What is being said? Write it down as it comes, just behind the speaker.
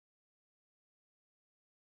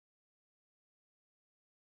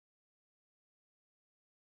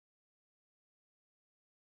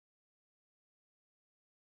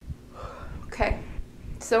Okay,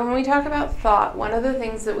 so when we talk about thought, one of the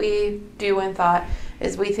things that we do in thought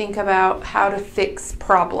is we think about how to fix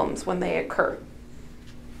problems when they occur.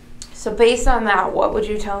 So based on that, what would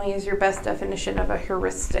you tell me is your best definition of a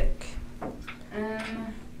heuristic?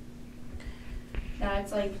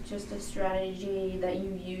 That's like just a strategy that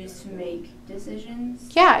you use to make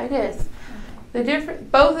decisions. Yeah, it is.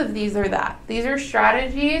 Both of these are that. These are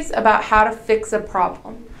strategies about how to fix a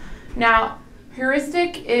problem. Now,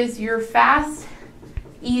 heuristic is your fast,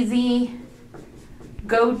 easy,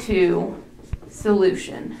 go-to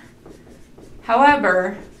solution.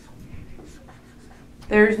 However,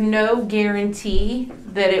 there's no guarantee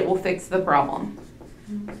that it will fix the problem.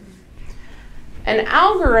 An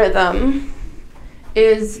algorithm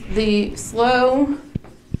is the slow,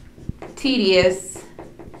 tedious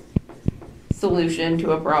solution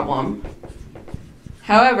to a problem.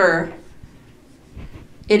 However,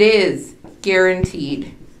 it is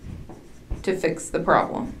guaranteed to fix the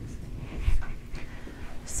problem.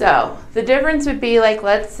 So the difference would be like,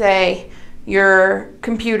 let's say your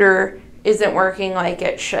computer isn't working like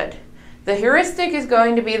it should. The heuristic is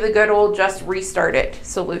going to be the good old just restart it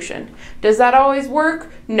solution. Does that always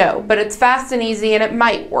work? No, but it's fast and easy and it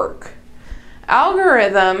might work.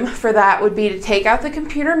 Algorithm for that would be to take out the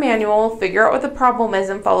computer manual, figure out what the problem is,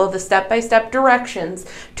 and follow the step-by-step directions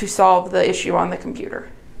to solve the issue on the computer.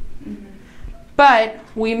 Mm-hmm. But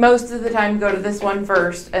we most of the time go to this one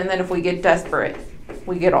first, and then if we get desperate,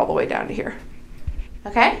 we get all the way down to here.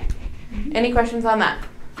 Okay? Mm-hmm. Any questions on that?